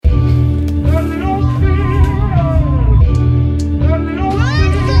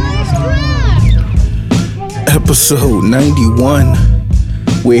Episode 91.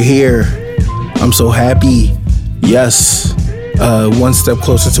 We're here. I'm so happy. Yes. One step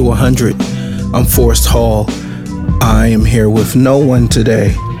closer to 100. I'm Forrest Hall. I am here with no one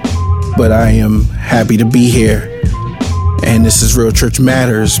today, but I am happy to be here. And this is Real Church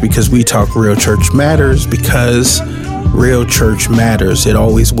Matters, because we talk Real Church Matters, because Real Church matters. It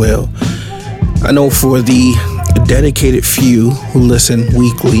always will. I know for the dedicated few who listen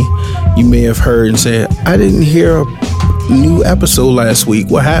weekly, you may have heard and said, I didn't hear a new episode last week.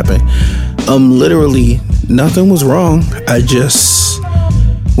 What happened? Literally nothing was wrong.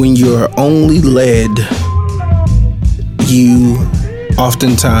 When you're only led, you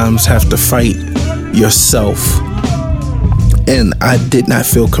oftentimes have to fight yourself. And I did not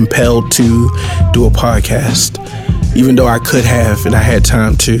feel compelled to do a podcast, even though I could have and I had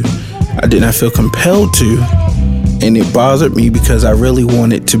time to. I did not feel compelled to, and it bothered me because I really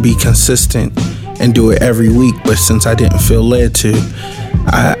wanted to be consistent and do it every week. But since I didn't feel led to,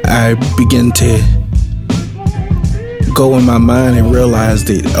 I began to go in my mind and realize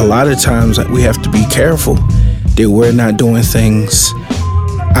that a lot of times we have to be careful that we're not doing things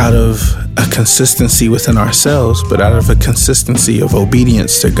out of a consistency within ourselves, but out of a consistency of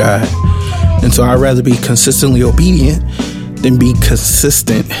obedience to God. And so I'd rather be consistently obedient than be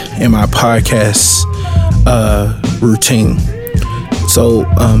consistent in my podcast routine. So,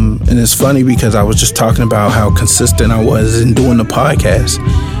 and it's funny because I was just talking about how consistent I was in doing the podcast,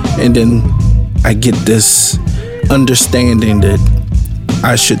 and then I get this understanding that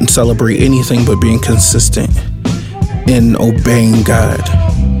I shouldn't celebrate anything but being consistent in obeying God.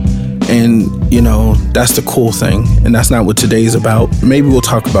 And, you know, that's the cool thing. And that's not what today's about. Maybe we'll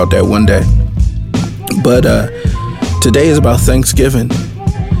talk about that one day. But today is about Thanksgiving.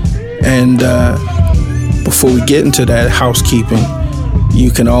 And before we get into that, housekeeping, you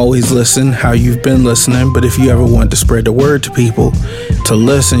can always listen how you've been listening. But if you ever want to spread the word to people to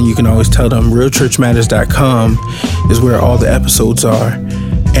listen, you can always tell them realchurchmatters.com is where all the episodes are.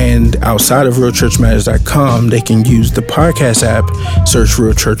 And outside of realchurchmatters.com, they can use the podcast app, search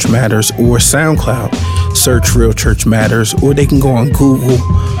Real Church Matters, or SoundCloud, search Real Church Matters, or they can go on Google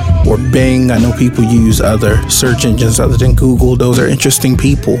or Bing. I know people use other search engines other than Google. Those are interesting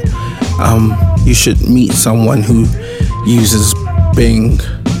people. You should meet someone who uses Bing.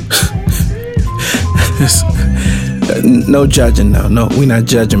 No judging now. No, we're not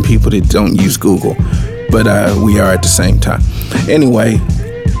judging people that don't use Google, but we are at the same time. Anyway,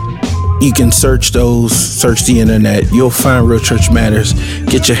 you can search the internet. You'll find Real Church Matters.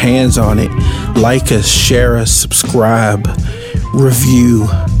 Get your hands on it. Like us, share us, subscribe, review.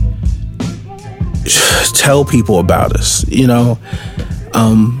 Tell people about us. You know,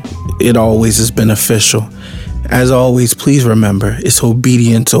 it always is beneficial. As always, please remember, it's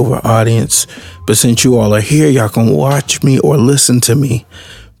obedience over audience. But since you all are here, y'all can watch me or listen to me.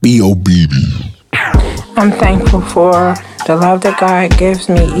 Be obedient. I'm thankful for the love that God gives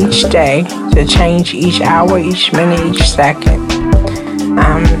me each day to change each hour, each minute, each second.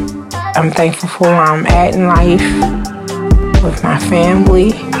 I'm thankful for where I'm at in life with my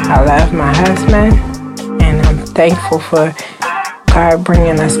family. I love my husband, and I'm thankful for God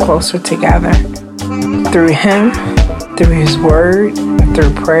bringing us closer together through Him, through His Word, and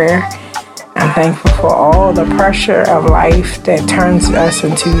through prayer. I'm thankful for all the pressure of life that turns us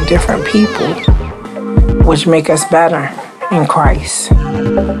into different people, which make us better in Christ.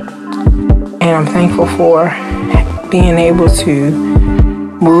 And I'm thankful for being able to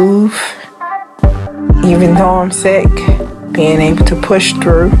move, even though I'm sick, being able to push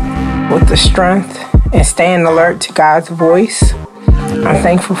through with the strength and staying alert to God's voice. I'm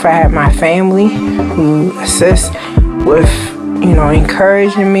thankful for having my family who assists with,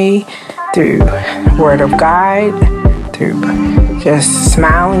 encouraging me through Word of God, through just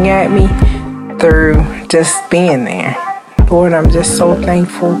smiling at me, through just being there. Lord, I'm just so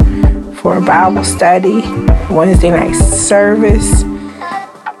thankful for a Bible study, Wednesday night service.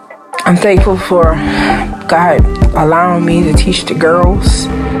 I'm thankful for God allowing me to teach the girls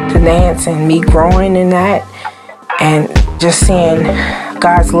to dance and me growing in that, and just seeing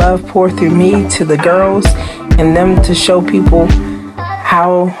God's love pour through me to the girls and them to show people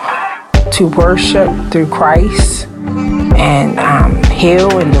how to worship through Christ and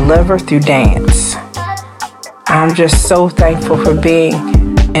heal and deliver through dance. I'm just so thankful for being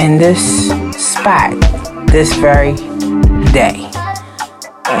in this spot this very day.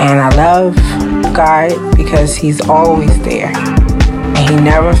 And I love God because He's always there and He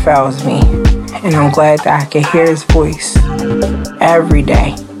never fails me. And I'm glad that I can hear His voice every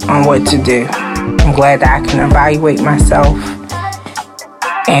day on what to do. I'm glad that I can evaluate myself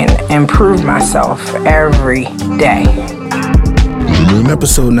and improve myself every day. In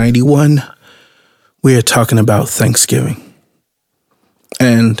episode 91, we are talking about Thanksgiving.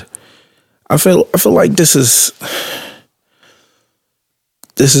 And I feel like this is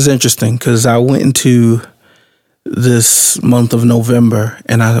interesting because I went into this month of November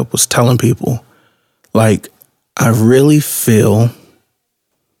and I was telling people, like, I really feel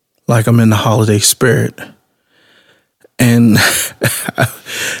like I'm in the holiday spirit. And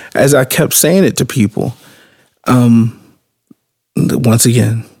as I kept saying it to people, once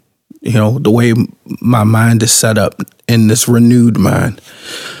again, you know, the way my mind is set up in this renewed mind,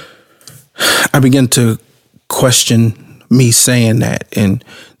 I began to question me saying that. And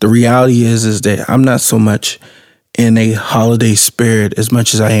the reality is that I'm not so much in a holiday spirit as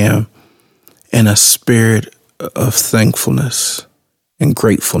much as I am in a spirit of thankfulness and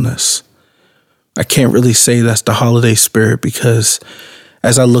gratefulness. I can't really say that's the holiday spirit because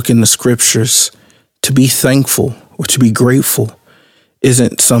as I look in the scriptures, to be thankful or to be grateful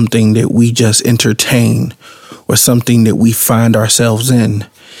isn't something that we just entertain or something that we find ourselves in.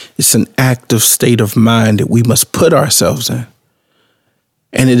 It's an active state of mind that we must put ourselves in.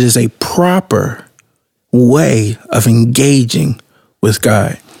 And it is a proper way of engaging with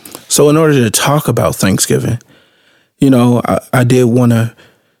God. So in order to talk about Thanksgiving, you know, I did want to,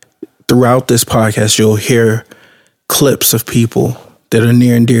 throughout this podcast, you'll hear clips of people that are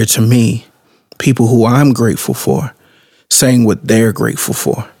near and dear to me, people who I'm grateful for, saying what they're grateful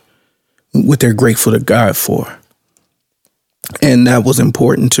for, what they're grateful to God for. And that was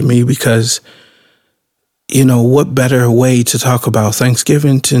important to me because, you know, what better way to talk about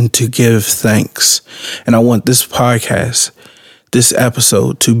Thanksgiving than to give thanks? And I want this podcast, this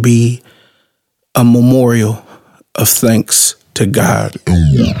episode, to be a memorial of thanks to God.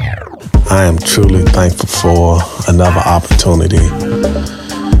 I am truly thankful for another opportunity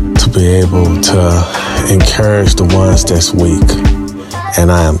to be able to encourage the ones that's weak.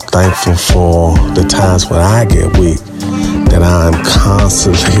 And I am thankful for the times when I get weak, that I am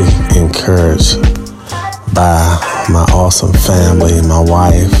constantly encouraged by my awesome family, my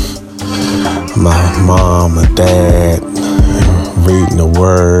wife, my mom, my dad, reading the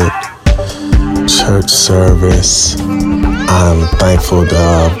word, church service. I'm thankful of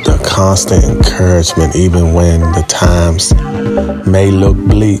the constant encouragement, even when the times may look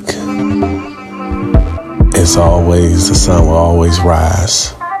bleak. It's always, the sun will always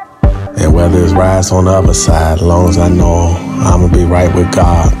rise. And whether it's rise on the other side, as long as I know I'm going to be right with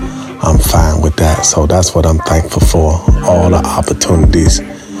God, I'm fine with that. So that's what I'm thankful for, all the opportunities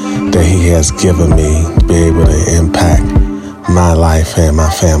that He has given me to be able to impact my life and my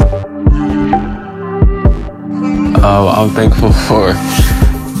family. I'm thankful for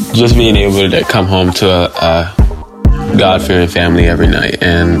just being able to come home to a God-fearing family every night,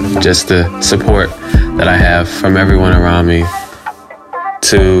 and just the support that I have from everyone around me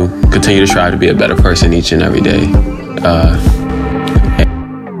to continue to strive to be a better person each and every day.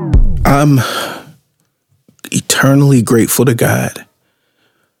 I'm eternally grateful to God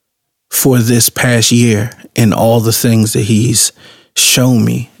for this past year and all the things that He's shown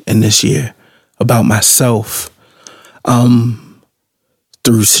me in this year about myself,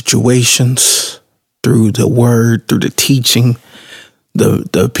 through situations, through the word, through the teaching,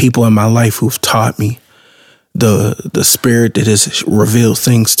 the people in my life who've taught me, the spirit that has revealed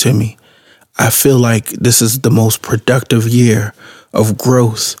things to me. I feel like this is the most productive year of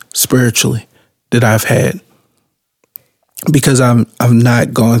growth spiritually that I've had, because I've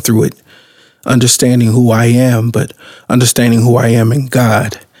not gone through it understanding who I am, but understanding who I am in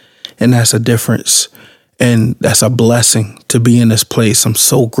God. And that's a difference. And that's a blessing to be in this place. I'm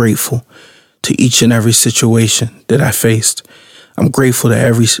so grateful to each and every situation that I faced. I'm grateful to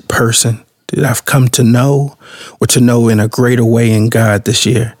every person that I've come to know or to know in a greater way in God this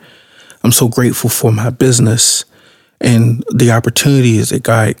year. I'm so grateful for my business and the opportunities that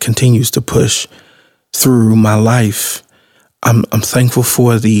God continues to push through my life. I'm thankful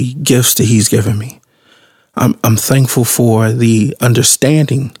for the gifts that He's given me. I'm thankful for the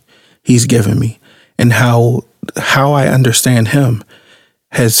understanding He's given me, and how I understand Him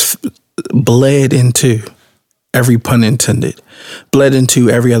has bled into, every pun intended, bled into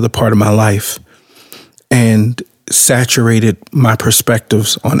every other part of my life and saturated my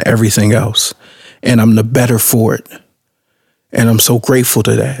perspectives on everything else. And I'm the better for it. And I'm so grateful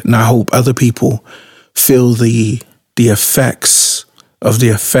to that. And I hope other people feel the effects of the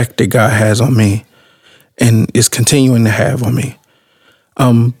effect that God has on me and is continuing to have on me.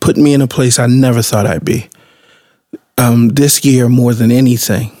 Put me in a place I never thought I'd be. This year, more than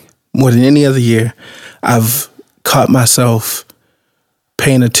anything, more than any other year, I've caught myself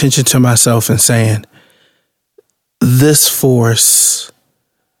paying attention to myself and saying, this force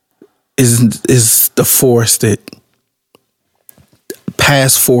is the force that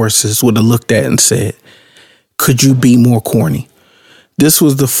past forces would have looked at and said, could you be more corny? This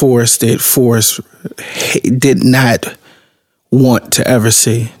was the force that Forrest did not want to ever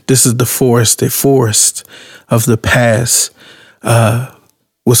see. This is the force that Forrest of the past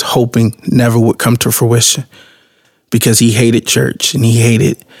was hoping never would come to fruition, because he hated church and he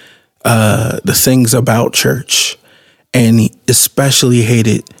hated the things about church, and he especially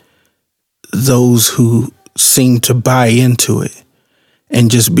hated those who seemed to buy into it and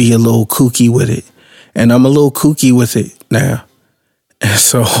just be a little kooky with it. And I'm a little kooky with it now. And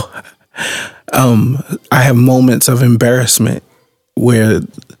so I have moments of embarrassment where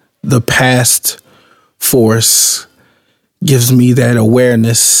the past force gives me that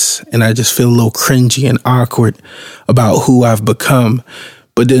awareness, and I just feel a little cringy and awkward about who I've become.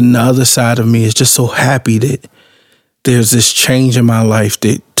 But then the other side of me is just so happy that there's this change in my life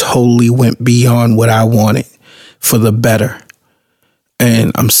that totally went beyond what I wanted for the better.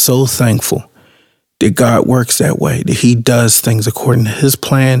 And I'm so thankful that God works that way, that he does things according to his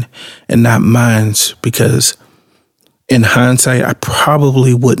plan and not mine, because in hindsight, I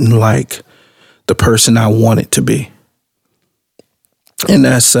probably wouldn't like the person I wanted to be. And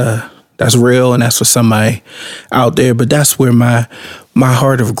that's real, and that's for somebody out there. But that's where my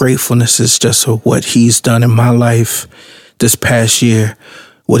heart of gratefulness is, just for what he's done in my life this past year,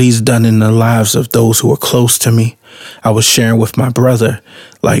 what he's done in the lives of those who are close to me. I was sharing with my brother,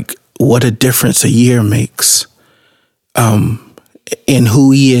 like, what a difference a year makes in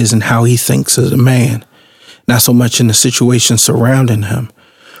who he is and how he thinks as a man. Not so much in the situation surrounding him,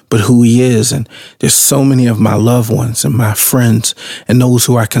 but who he is. And there's so many of my loved ones and my friends and those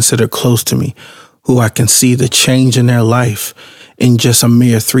who I consider close to me, who I can see the change in their life in just a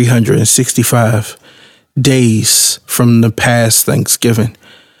mere 365 days from the past Thanksgiving.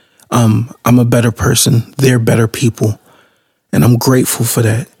 I'm a better person. They're better people. And I'm grateful for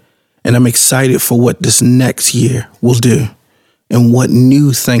that. And I'm excited for what this next year will do and what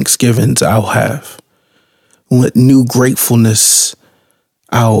new Thanksgivings I'll have, what new gratefulness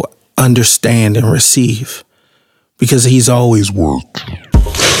I'll understand and receive, because he's always worked.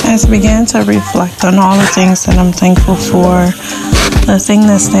 As I began to reflect on all the things that I'm thankful for, the thing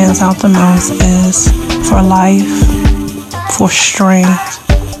that stands out the most is for life, for strength,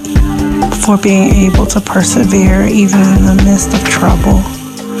 for being able to persevere even in the midst of trouble.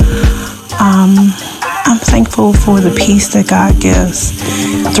 I'm thankful for the peace that God gives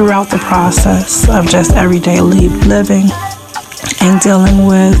throughout the process of just everyday living and dealing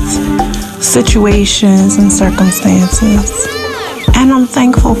with situations and circumstances. And I'm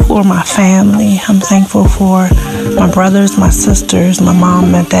thankful for my family. I'm thankful for my brothers, my sisters, my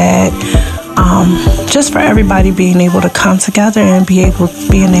mom, my dad. Just for everybody being able to come together and being able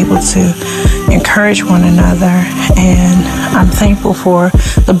to encourage one another. And I'm thankful for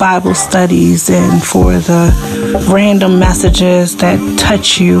the Bible studies and for the random messages that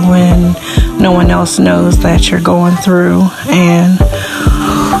touch you when no one else knows that you're going through, and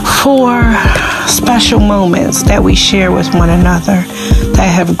for special moments that we share with one another that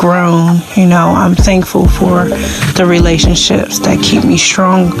have grown. You know, I'm thankful for the relationships that keep me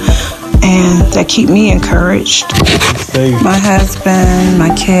strong and that keep me encouraged. My husband,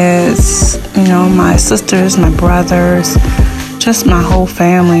 my kids, you know, my sisters, my brothers, just my whole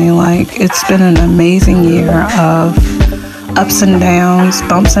family. Like, it's been an amazing year of ups and downs,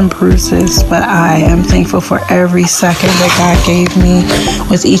 bumps and bruises, but I am thankful for every second that God gave me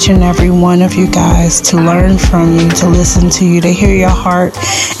with each and every one of you guys, to learn from you, to listen to you, to hear your heart,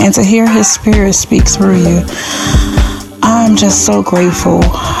 and to hear his spirit speak through you. I'm just so grateful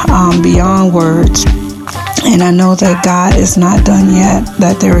beyond words. And I know that God is not done yet,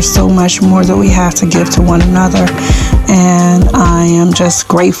 that there is so much more that we have to give to one another. And I am just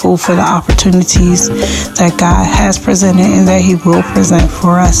grateful for the opportunities that God has presented and that he will present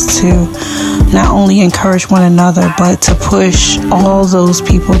for us to not only encourage one another, but to push all those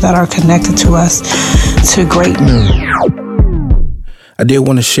people that are connected to us to greatness. I did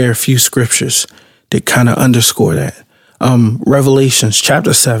want to share a few scriptures that kind of underscore that. Revelations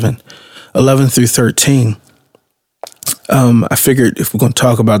chapter 7, 11 through 13. I figured if we're going to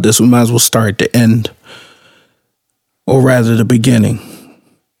talk about this, we might as well start at the end, or rather the beginning,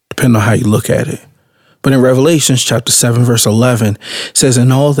 depending on how you look at it. But in Revelations chapter 7, verse 11, it says,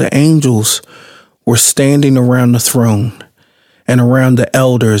 "And all the angels were standing around the throne and around the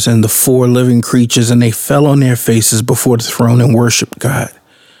elders and the four living creatures, and they fell on their faces before the throne and worshiped God,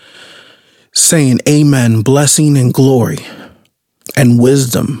 saying, Amen, blessing and glory and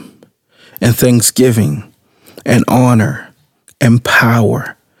wisdom and thanksgiving and honor and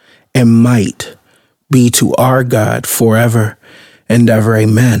power and might be to our God forever and ever.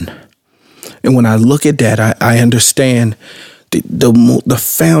 Amen. And when I look at that, I understand the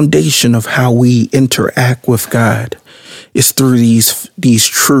foundation of how we interact with God is through these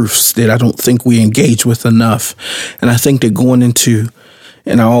truths that I don't think we engage with enough. And I think that going into,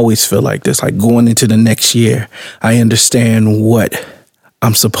 and I always feel like this, like going into the next year, I understand what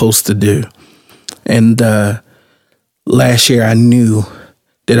I'm supposed to do. And last year I knew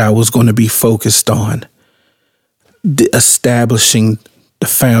that I was going to be focused on establishing the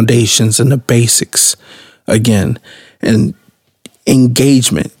foundations and the basics again. And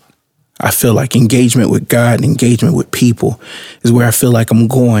engagement, I feel like engagement with God and engagement with people is where I feel like I'm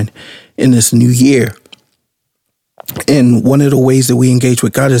going in this new year. And one of the ways that we engage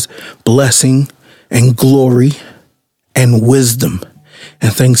with God is blessing and glory and wisdom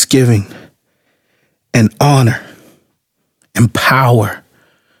and thanksgiving and honor and power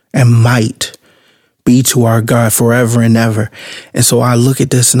and might be to our God forever and ever. And so I look at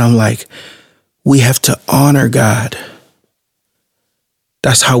this and I'm like, we have to honor God.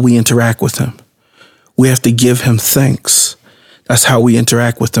 That's how we interact with him. We have to give him thanks. That's how we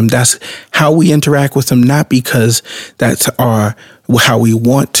interact with him. That's how we interact with him, not because that's how we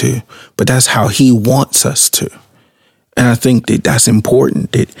want to, but that's how he wants us to. And I think that that's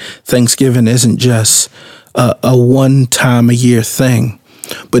important, that Thanksgiving isn't just a one time a year thing,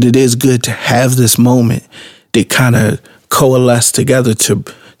 but it is good to have this moment that kind of coalesce together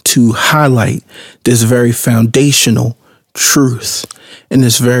to highlight this very foundational truth and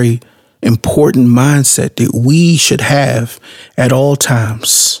this very important mindset that we should have at all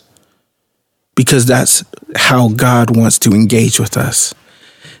times, because that's how God wants to engage with us.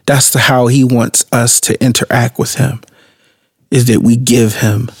 That's how he wants us to interact with him, is that we give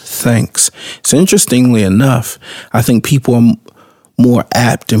him thanks. So interestingly enough, I think people are more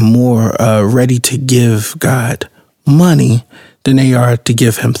apt and more ready to give God money than they are to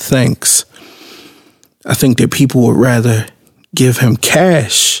give him thanks. I think that people would rather give him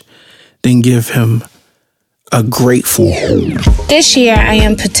cash than give him a grateful. This year, I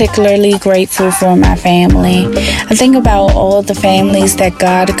am particularly grateful for my family. I think about all the families that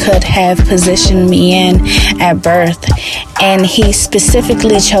God could have positioned me in at birth, and he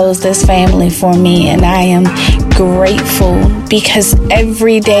specifically chose this family for me, and I am grateful because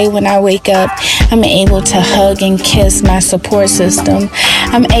every day when I wake up, I'm able to hug and kiss my support system.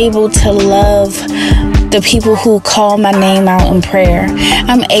 I'm able to love the people who call my name out in prayer.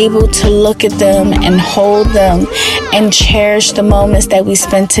 I'm able to look at them and hold them and cherish the moments that we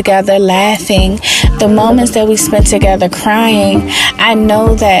spent together laughing, the moments that we spent together crying. I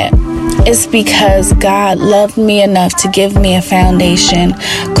know that it's because God loved me enough to give me a foundation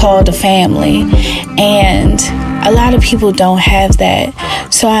called a family. And a lot of people don't have that.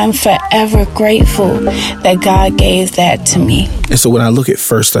 So I'm forever grateful that God gave that to me. And so when I look at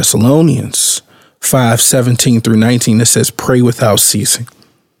 1 Thessalonians 5:17-19, it says, pray without ceasing.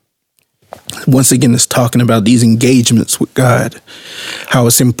 Once again, it's talking about these engagements with God, how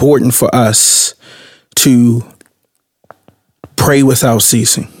it's important for us to pray without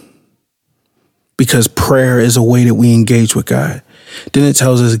ceasing, because prayer is a way that we engage with God. Then it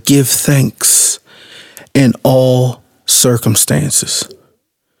tells us, give thanks in all circumstances. It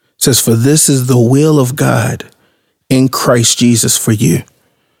says, for this is the will of God in Christ Jesus for you.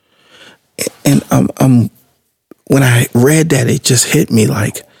 And when I read that, it just hit me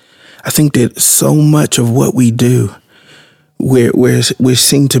like, I think that so much of what we do, we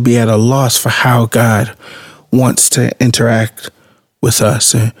seem to be at a loss for how God wants to interact with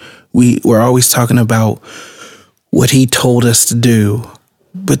us. And we're always talking about what he told us to do,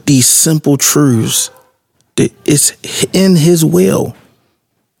 but these simple truths, that it's in his will.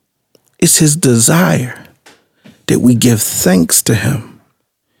 It's his desire that we give thanks to him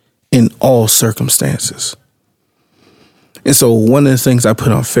in all circumstances. And so one of the things I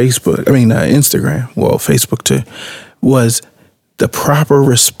put on Instagram, well, Facebook too, was the proper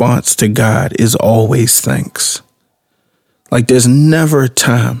response to God is always thanks. Like there's never a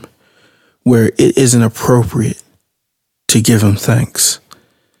time where it isn't appropriate to give him thanks.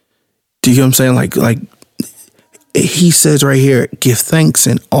 Do you get what I'm saying? Like he says right here, give thanks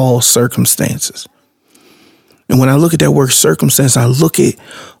in all circumstances. And when I look at that word circumstance, I look at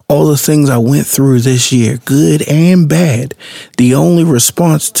all the things I went through this year, good and bad. The only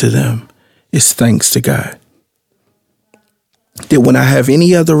response to them is thanks to God. That when I have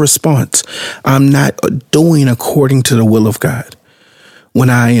any other response, I'm not doing according to the will of God. When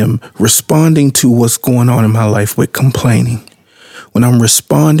I am responding to what's going on in my life with complaining, when I'm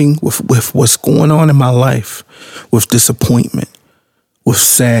responding with what's going on in my life, with disappointment, with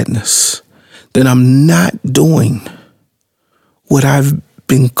sadness, then I'm not doing what I've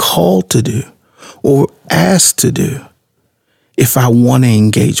been called to do or asked to do if I want to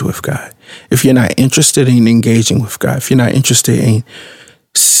engage with God. If you're not interested in engaging with God, if you're not interested in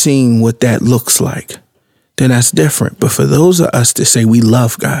seeing what that looks like, then that's different. But for those of us that say we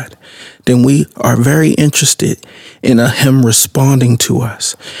love God, then we are very interested in Him responding to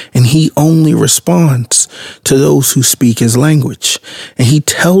us. And He only responds to those who speak His language. And He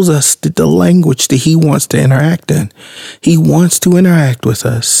tells us that the language that He wants to interact in, He wants to interact with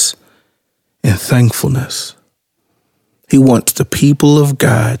us in thankfulness. He wants the people of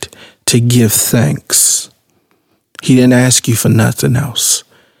God to give thanks. He didn't ask you for nothing else.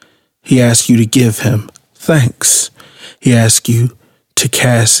 He asked you to give Him thanks. He asked you to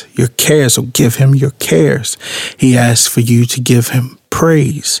cast your cares or give Him your cares. He asked for you to give Him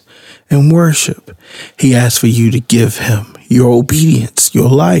praise and worship. He asked for you to give Him your obedience, your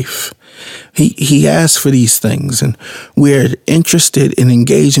life. He asked for these things, and we're interested in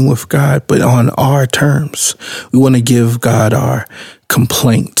engaging with God, but on our terms. We want to give God our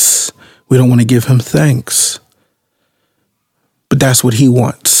complaints. We don't want to give Him thanks. But that's what He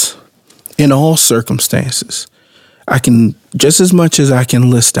wants. In all circumstances, I can, just as much as I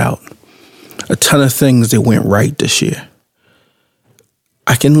can list out a ton of things that went right this year,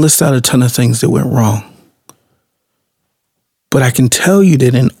 I can list out a ton of things that went wrong. But I can tell you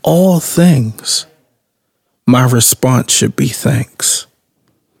that in all things, my response should be thanks.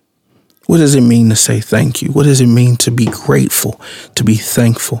 What does it mean to say thank you? What does it mean to be grateful, to be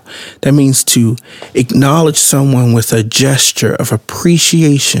thankful? That means to acknowledge someone with a gesture of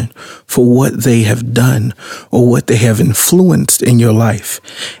appreciation for what they have done or what they have influenced in your life.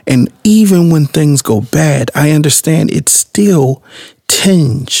 And even when things go bad, I understand it's still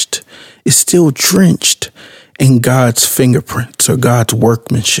tinged, it's still drenched in God's fingerprints or God's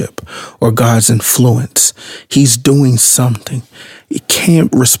workmanship or God's influence. He's doing something. You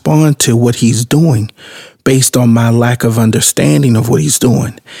can't respond to what He's doing based on my lack of understanding of what He's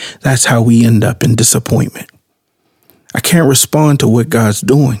doing. That's how we end up in disappointment. I can't respond to what God's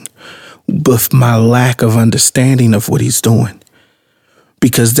doing with my lack of understanding of what He's doing,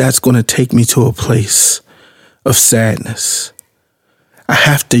 because that's going to take me to a place of sadness. I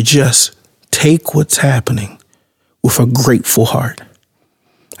have to just take what's happening with a grateful heart.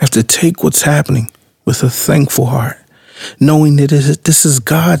 I have to take what's happening with a thankful heart, knowing that this is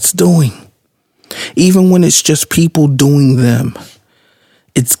God's doing. Even when it's just people doing them,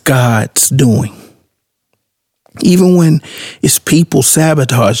 it's God's doing. Even when it's people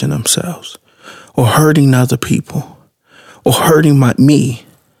sabotaging themselves or hurting other people or hurting me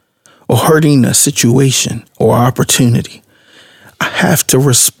or hurting a situation or opportunity, I have to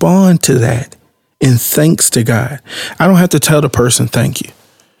respond to that in thanks to God. I don't have to tell the person thank you.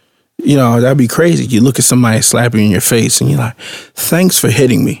 You know, that'd be crazy. You look at somebody slapping you in your face and you're like, thanks for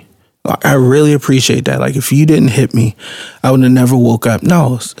hitting me. I really appreciate that. Like, if you didn't hit me, I would have never woke up.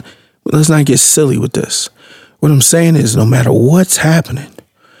 No, let's not get silly with this. What I'm saying is, no matter what's happening,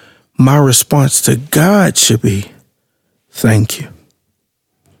 my response to God should be, thank you.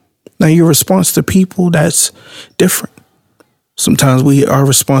 Now, your response to people, that's different. Sometimes our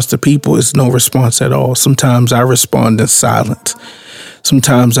response to people is no response at all. Sometimes I respond in silence.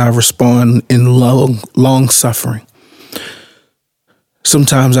 Sometimes I respond in long suffering.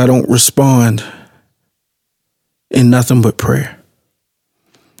 Sometimes I don't respond in nothing but prayer.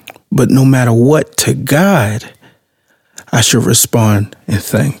 But no matter what, to God, I should respond in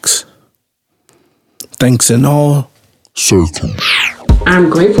thanks. Thanks in all circles.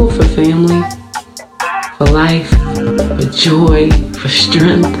 I'm grateful for family, for life, for joy, for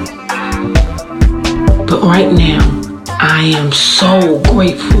strength. But right now, I am so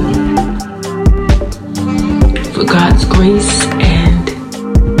grateful for God's grace and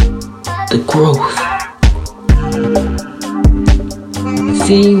the growth.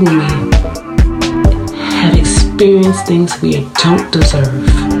 See, when we have experienced things we don't deserve,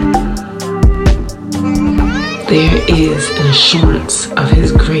 there is an assurance of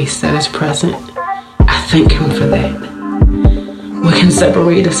His grace that is present. I thank Him for that. What can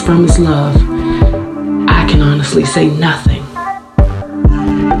separate us from His love? I can honestly say nothing.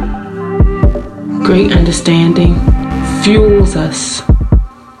 Great understanding fuels us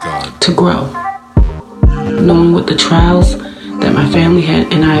to grow. Knowing what the trials that my family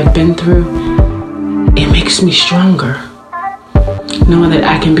and I have been through, it makes me stronger. Knowing that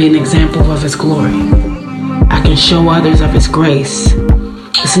I can be an example of His glory. I can show others of His grace.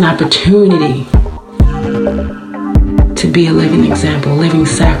 It's an opportunity to to be a living example, a living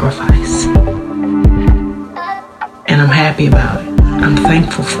sacrifice. And I'm happy about it. I'm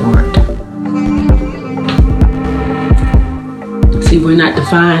thankful for it. See, we're not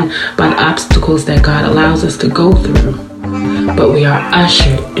defined by the obstacles that God allows us to go through, but we are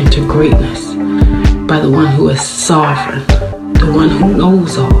ushered into greatness by the one who is sovereign, the one who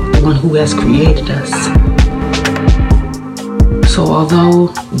knows all, the one who has created us. So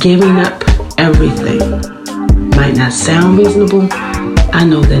although giving up everything might not sound reasonable, I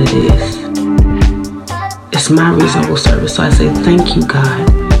know that it is. It's my reasonable service. So I say thank you, God,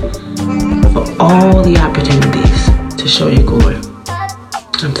 for all the opportunities to show your glory.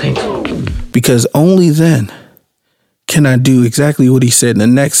 I'm thankful. Because only then can I do exactly what he said in the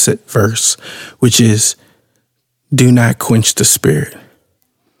next verse, which is, do not quench the spirit.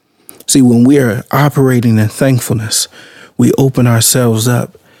 See, when we are operating in thankfulness, we open ourselves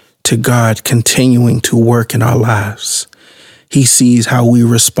up to God continuing to work in our lives. He sees how we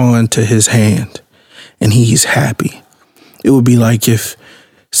respond to his hand, and he's happy. It would be like if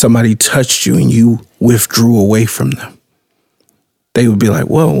somebody touched you and you withdrew away from them. They would be like,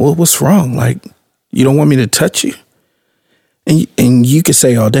 well, what's wrong? Like, you don't want me to touch you? And you could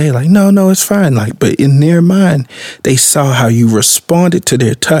say all day, like, no, it's fine. Like, but in their mind, they saw how you responded to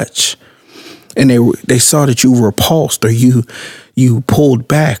their touch. And they saw that you were repulsed, or you pulled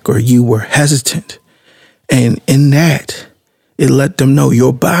back, or you were hesitant. And in that, it let them know,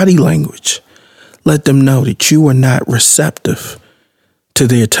 your body language let them know that you were not receptive to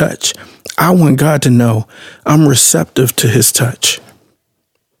their touch. I want God to know I'm receptive to his touch.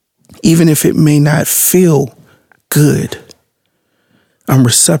 Even if it may not feel good, I'm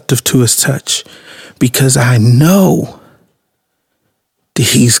receptive to his touch because I know that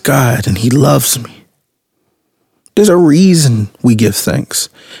he's God and he loves me. There's a reason we give thanks.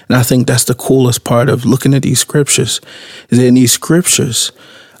 And I think that's the coolest part of looking at these scriptures, is that in these scriptures,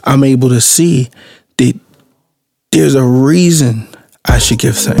 I'm able to see that there's a reason I should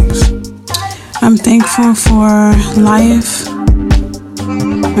give thanks. I'm thankful for life.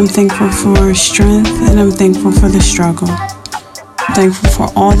 I'm thankful for strength, and I'm thankful for the struggle. I'm thankful for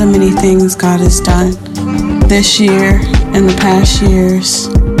all the many things God has done this year and the past years.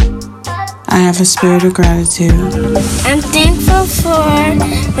 I have a spirit of gratitude. I'm thankful for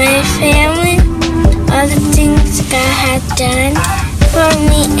my family, all the things God has done for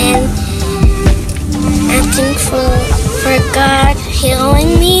me, and I'm thankful for God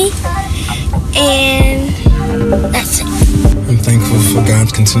healing me, and that's it. I'm thankful for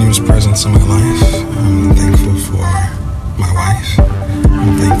God's continuous presence in my life. I'm thankful for my wife.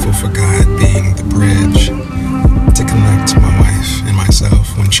 I'm thankful for God being the bridge to connect my wife and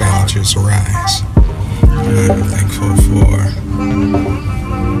myself when challenges arise. I'm thankful for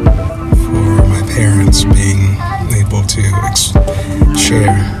my parents being able to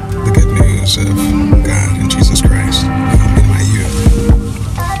share the good news of God and Jesus Christ in my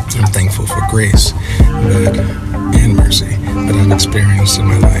youth. I'm thankful for grace and mercy that I've experienced in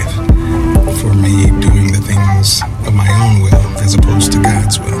my life, for me doing the things of my own will as opposed to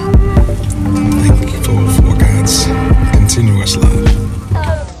God's will. I'm thankful for God's continuous love.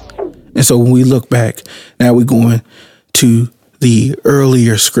 And so when we look back, now we're going to the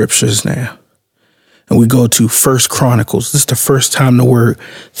earlier scriptures now. And we go to 1 Chronicles. This is the first time the word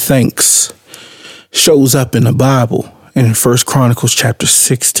thanks shows up in the Bible. And in 1 Chronicles chapter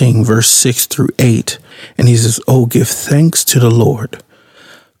 16, verse 6 through 8. And he says, "Oh, give thanks to the Lord.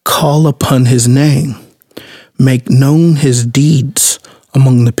 Call upon his name. Make known his deeds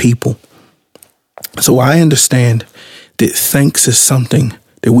among the people." So I understand that thanks is something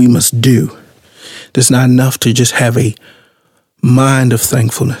that we must do. It's not enough to just have a mind of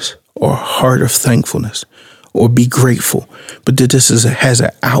thankfulness or a heart of thankfulness or be grateful, but that this has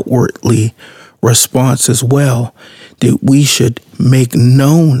an outwardly response as well, that we should make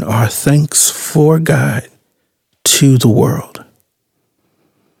known our thanks for God to the world.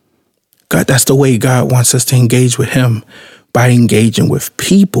 God, that's the way God wants us to engage with him, by engaging with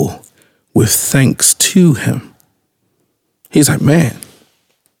people with thanks to him. He's like, man,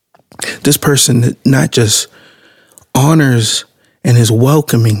 this person not just honors and is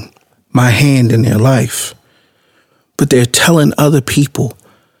welcoming my hand in their life, but they're telling other people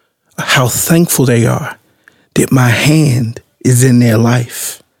how thankful they are that my hand is in their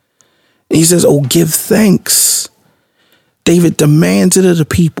life. And he says, oh, give thanks. David demands it of the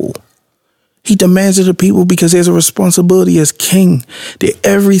people. He demands it of people because there's a responsibility as king that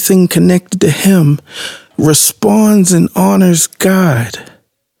everything connected to him responds and honors God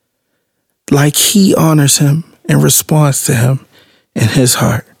like he honors him and responds to him in his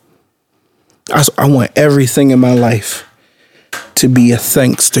heart. I want everything in my life to be a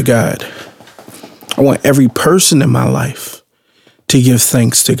thanks to God. I want every person in my life to give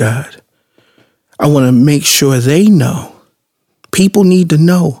thanks to God. I want to make sure they know. People need to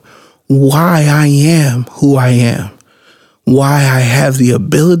know why I am who I am, why I have the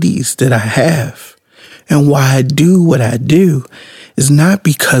abilities that I have, and why I do what I do is not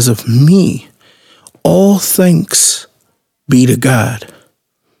because of me. All thanks be to God.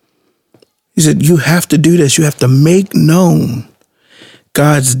 He said, you have to do this. You have to make known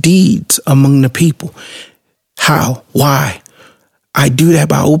God's deeds among the people. How? Why? I do that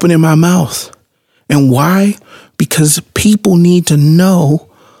by opening my mouth. And why? Because people need to know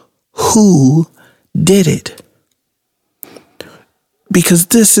who did it. Because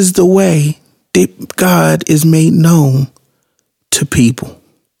this is the way that God is made known to people.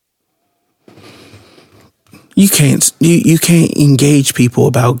 You can't engage people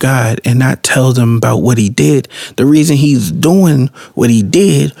about God and not tell them about what he did. The reason he's doing what he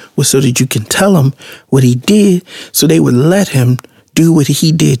did was so that you can tell them what he did, so they would let him do what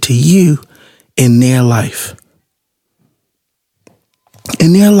he did to you in their life.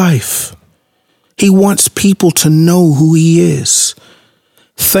 In their life. He wants people to know who he is.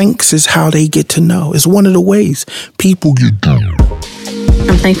 Thanks is how they get to know. It's one of the ways people get to know.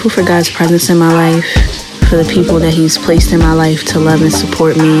 I'm thankful for God's presence in my life, for the people that he's placed in my life to love and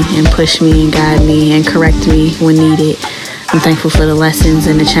support me and push me and guide me and correct me when needed. I'm thankful for the lessons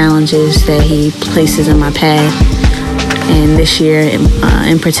and the challenges that he places in my path. And this year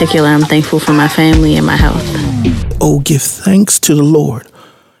in particular, I'm thankful for my family and my health. Oh, give thanks to the Lord.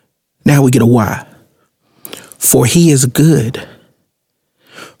 Now we get a why. For he is good.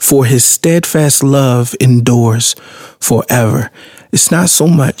 For his steadfast love endures forever. It's not so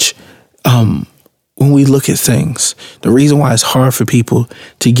much when we look at things, the reason why it's hard for people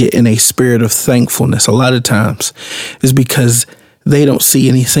to get in a spirit of thankfulness a lot of times is because they don't see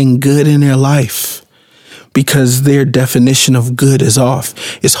anything good in their life, because their definition of good is off.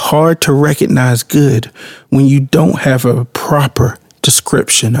 It's hard to recognize good when you don't have a proper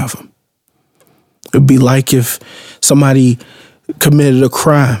description of them. It'd be like if somebody committed a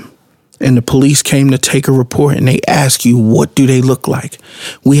crime and the police came to take a report and they ask you, what do they look like?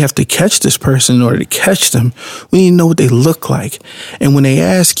 We have to catch this person. In order to catch them, we need to know what they look like. And when they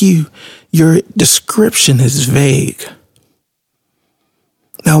ask you, your description is vague.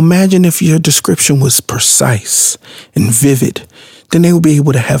 Now imagine if your description was precise and vivid, then they would be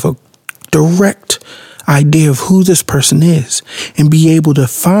able to have a direct idea of who this person is and be able to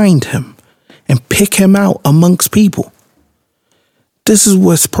find him and pick him out amongst people. This is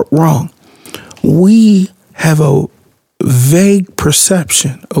what's wrong. We have a vague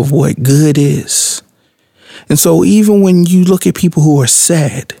perception of what good is. And so even when you look at people who are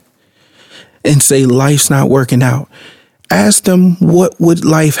sad and say life's not working out, ask them, what would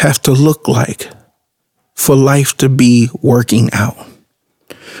life have to look like for life to be working out?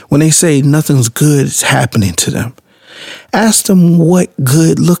 When they say nothing's good is happening to them, ask them what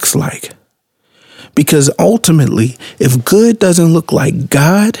good looks like. Because ultimately, if good doesn't look like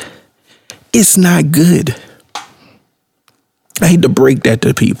God, it's not good. I hate to break that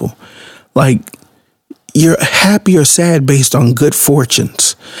to people. Like, you're happy or sad based on good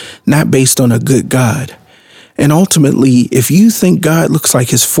fortunes, not based on a good God. And ultimately, if you think God looks like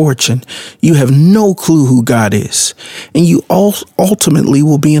his fortune, you have no clue who God is. And you ultimately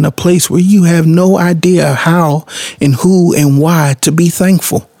will be in a place where you have no idea how and who and why to be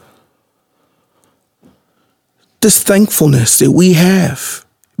thankful. This thankfulness that we have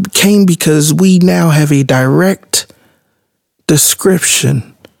came because we now have a direct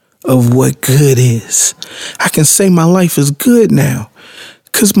description of what good is. I can say my life is good now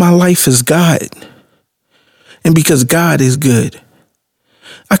because my life is God. And because God is good.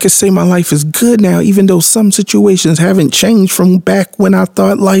 I can say my life is good now, even though some situations haven't changed from back when I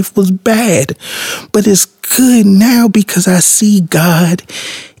thought life was bad. But it's good now because I see God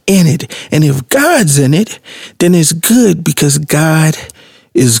in it. And if God's in it, then it's good because God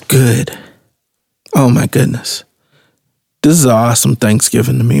is good. Oh my goodness. This is an awesome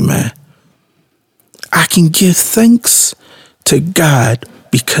Thanksgiving to me, man. I can give thanks to God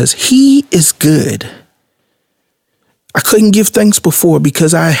because he is good. I couldn't give thanks before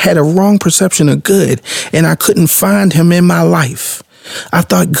because I had a wrong perception of good and I couldn't find him in my life. I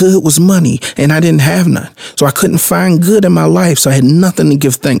thought good was money, and I didn't have none. So I couldn't find good in my life, so I had nothing to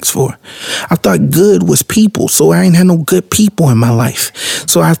give thanks for. I thought good was people, so I ain't had no good people in my life.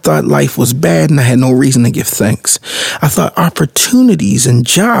 So I thought life was bad, and I had no reason to give thanks. I thought opportunities and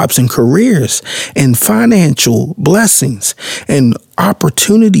jobs and careers and financial blessings and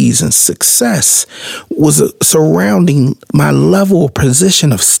opportunities and success was surrounding my level of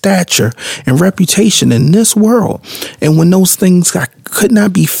position of stature and reputation in this world. And when those things could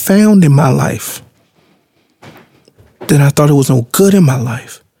not be found in my life, then I thought it was no good in my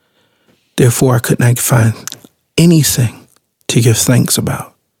life. Therefore, I could not find anything to give thanks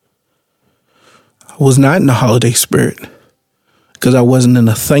about. I was not in the holiday spirit because I wasn't in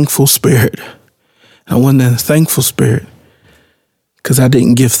a thankful spirit. I wasn't in a thankful spirit because I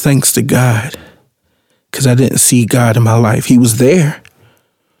didn't give thanks to God, because I didn't see God in my life. He was there.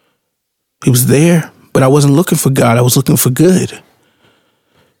 He was there, but I wasn't looking for God. I was looking for good.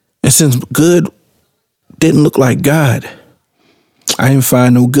 And since good didn't look like God, I didn't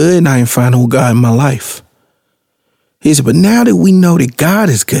find no good, and I didn't find no God in my life. He said, but now that we know that God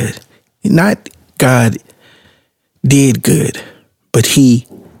is good, not God did good, but he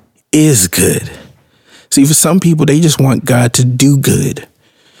is good. See, for some people, they just want God to do good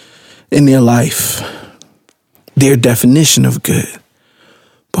in their life, their definition of good.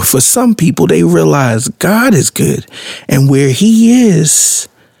 But for some people, they realize God is good, and where he is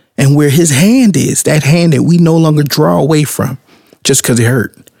and where his hand is, that hand that we no longer draw away from just because it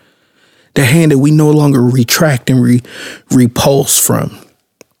hurt, the hand that we no longer retract and repulse from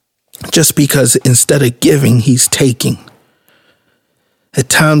just because instead of giving, he's taking. At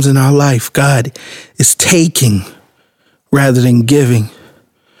times in our life, God is taking rather than giving.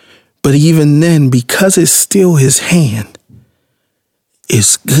 But even then, because it's still his hand,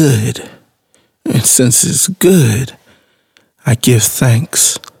 it's good. And since it's good, I give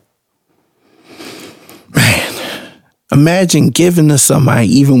thanks. Man, imagine giving to somebody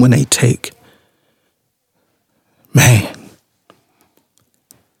even when they take. Man,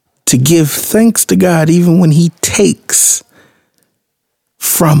 to give thanks to God even when he takes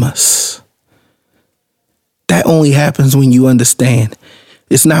from us. That only happens when you understand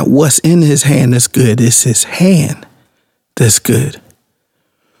it's not what's in his hand that's good, it's his hand that's good.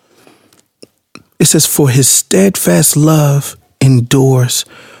 It says, for his steadfast love endures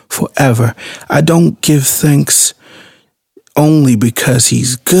forever. I don't give thanks only because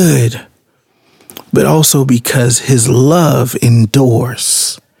he's good, but also because his love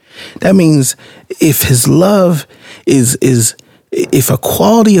endures. That means if his love if a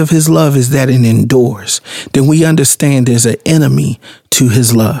quality of his love is that it endures, then we understand there's an enemy to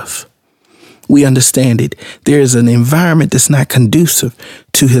his love. We understand it. There is an environment that's not conducive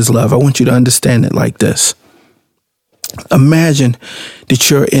to his love. I want you to understand it like this. Imagine that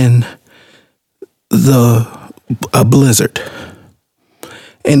you're in a blizzard.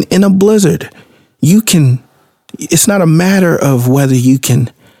 And in a blizzard, it's not a matter of whether you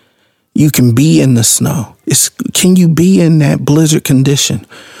can be in the snow. Can you be in that blizzard condition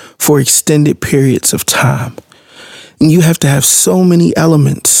for extended periods of time? And you have to have so many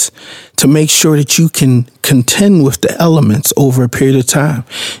elements to make sure that you can contend with the elements over a period of time.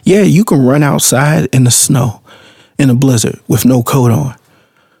 Yeah, you can run outside in the snow in a blizzard with no coat on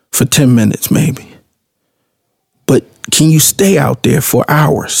for 10 minutes maybe. But can you stay out there for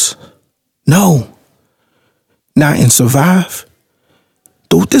hours? No. Not and survive.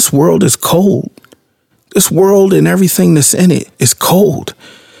 Dude, this world is cold. This world and everything that's in it is cold.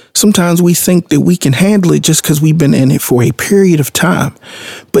 Sometimes we think that we can handle it just because we've been in it for a period of time.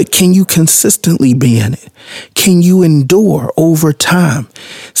 But can you consistently be in it? Can you endure over time?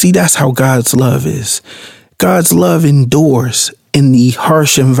 See, that's how God's love is. God's love endures in the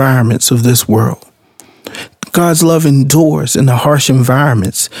harsh environments of this world. God's love endures in the harsh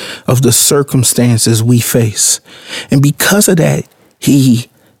environments of the circumstances we face. And because of that, he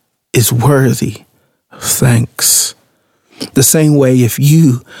is worthy of thanks. The same way if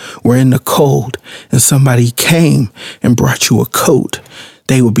you were in the cold and somebody came and brought you a coat,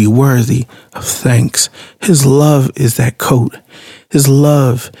 they would be worthy of thanks. His love is that coat. His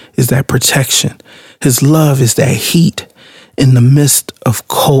love is that protection. His love is that heat in the midst of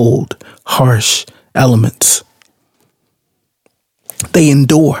cold, harsh elements. They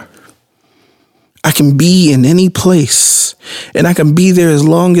endure. I can be in any place, and I can be there as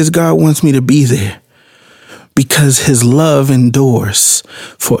long as God wants me to be there, because his love endures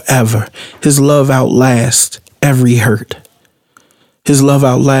forever. His love outlasts every hurt. His love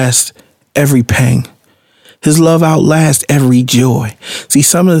outlasts every pain. His love outlasts every joy. See,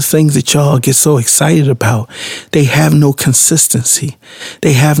 some of the things that y'all get so excited about, they have no consistency.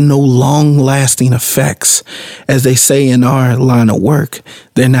 They have no long-lasting effects. As they say in our line of work,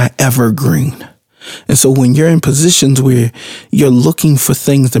 they're not evergreen. And so when you're in positions where you're looking for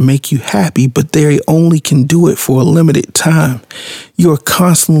things to make you happy, but they only can do it for a limited time, you're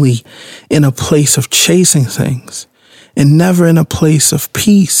constantly in a place of chasing things and never in a place of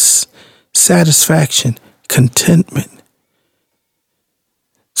peace, satisfaction, contentment.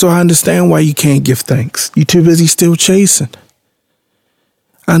 So I understand why you can't give thanks. You're too busy still chasing.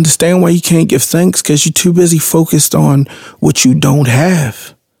 I understand why you can't give thanks because you're too busy focused on what you don't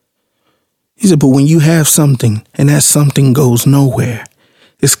have. He said, but when you have something and that something goes nowhere,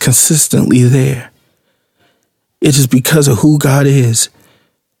 it's consistently there. It is because of who God is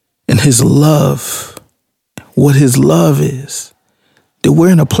and his love, what his love is, that we're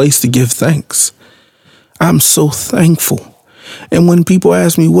in a place to give thanks. I'm so thankful. And when people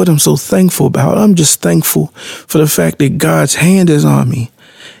ask me what I'm so thankful about, I'm just thankful for the fact that God's hand is on me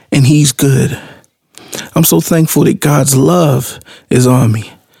and he's good. I'm so thankful that God's love is on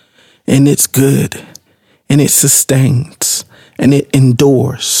me. And it's good, and it sustains, and it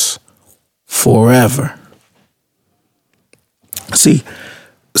endures forever. See,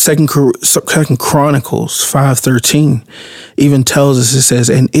 Second Chronicles 5:13 even tells us, it says,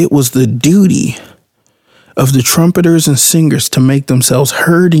 and it was the duty of the trumpeters and singers to make themselves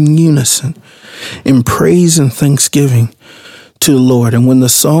heard in unison in praise and thanksgiving to the Lord. And when the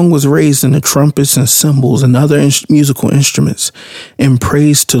song was raised in the trumpets and cymbals and other musical instruments in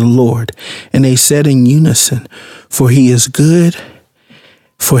praise to the Lord, and they said in unison, for he is good,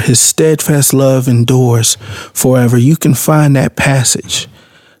 for his steadfast love endures forever. You can find that passage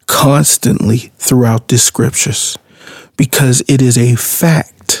constantly throughout the scriptures because it is a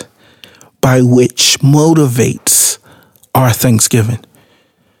fact by which motivates our thanksgiving.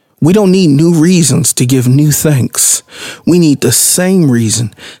 We don't need new reasons to give new thanks. We need the same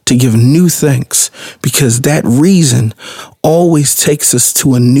reason to give new thanks because that reason always takes us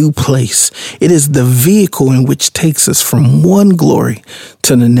to a new place. It is the vehicle in which takes us from one glory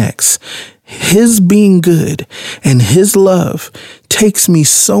to the next. His being good and his love takes me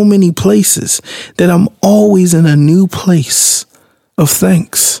so many places that I'm always in a new place of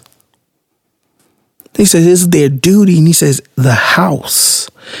thanks. He says it's their duty, and he says the house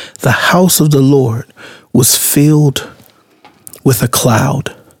of the Lord was filled with a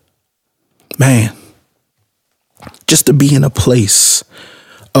cloud. Man, just to be in a place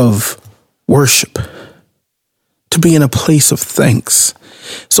of worship, to be in a place of thanks,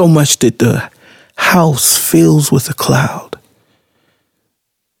 so much that the house fills with a cloud.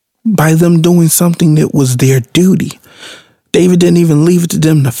 By them doing something that was their duty. David didn't even leave it to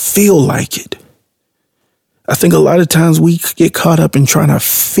them to feel like it. I think a lot of times we get caught up in trying to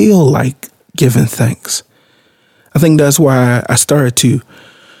feel like giving thanks. I think that's why I started to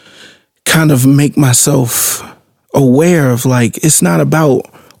kind of make myself aware of like, it's not about,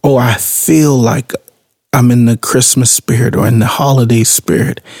 oh, I feel like I'm in the Christmas spirit or in the holiday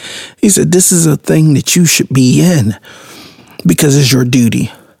spirit. He said, this is a thing that you should be in because it's your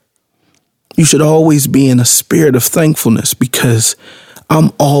duty. You should always be in a spirit of thankfulness because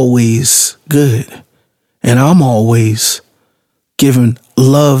I'm always good. And I'm always giving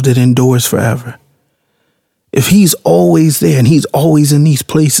love that endures forever. If he's always there and he's always in these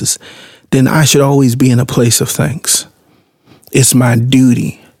places, then I should always be in a place of thanks. It's my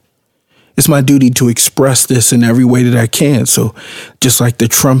duty. It's my duty to express this in every way that I can. So just like the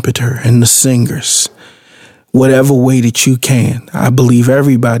trumpeter and the singers, whatever way that you can, I believe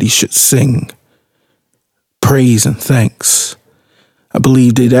everybody should sing praise and thanks. I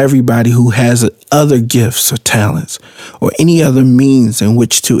believe that everybody who has other gifts or talents or any other means in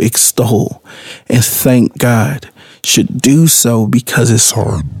which to extol and thank God should do so because it's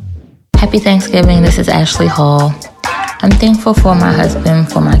hard. Happy Thanksgiving. This is Ashley Hall. I'm thankful for my husband,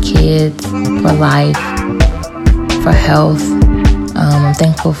 for my kids, for life, for health. I'm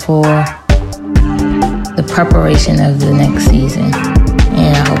thankful for the preparation of the next season.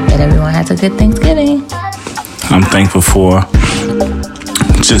 And I hope that everyone has a good Thanksgiving. I'm thankful for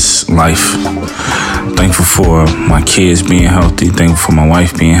just life. Thankful for my kids being healthy. Thankful for my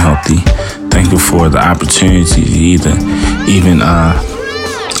wife being healthy. Thankful for the opportunity to even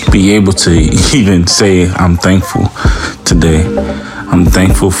be able to even say I'm thankful today. I'm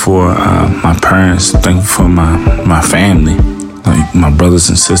thankful for my parents. Thankful for my family, like my brothers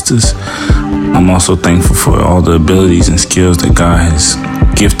and sisters. I'm also thankful for all the abilities and skills that God has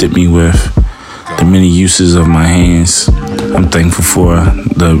gifted me with, the many uses of my hands. I'm thankful for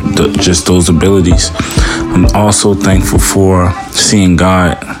just those abilities. I'm also thankful for seeing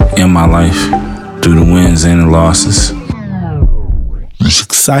God in my life through the wins and the losses. It's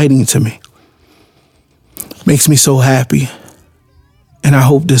exciting to me. Makes me so happy. And I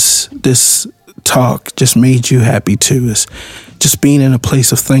hope this talk just made you happy too. It's just being in a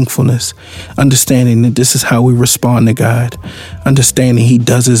place of thankfulness, understanding that this is how we respond to God, understanding He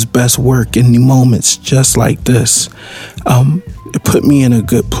does His best work in the moments just like this. It put me in a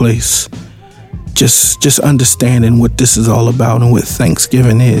good place. Just understanding what this is all about and what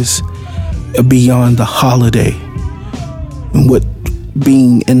Thanksgiving is beyond the holiday, and what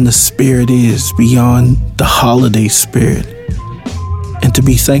being in the spirit is beyond the holiday spirit. And to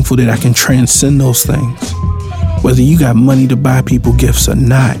be thankful that I can transcend those things. Whether you got money to buy people gifts or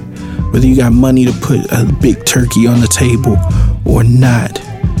not, whether you got money to put a big turkey on the table or not,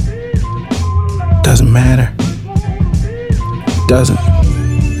 doesn't matter. Doesn't.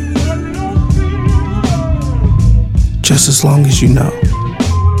 Just as long as you know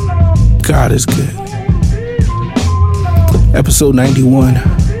God is good. Episode 91,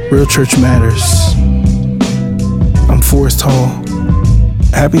 Real Church Matters. I'm Forrest Hall.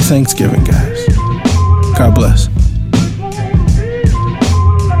 Happy Thanksgiving, guys. God bless.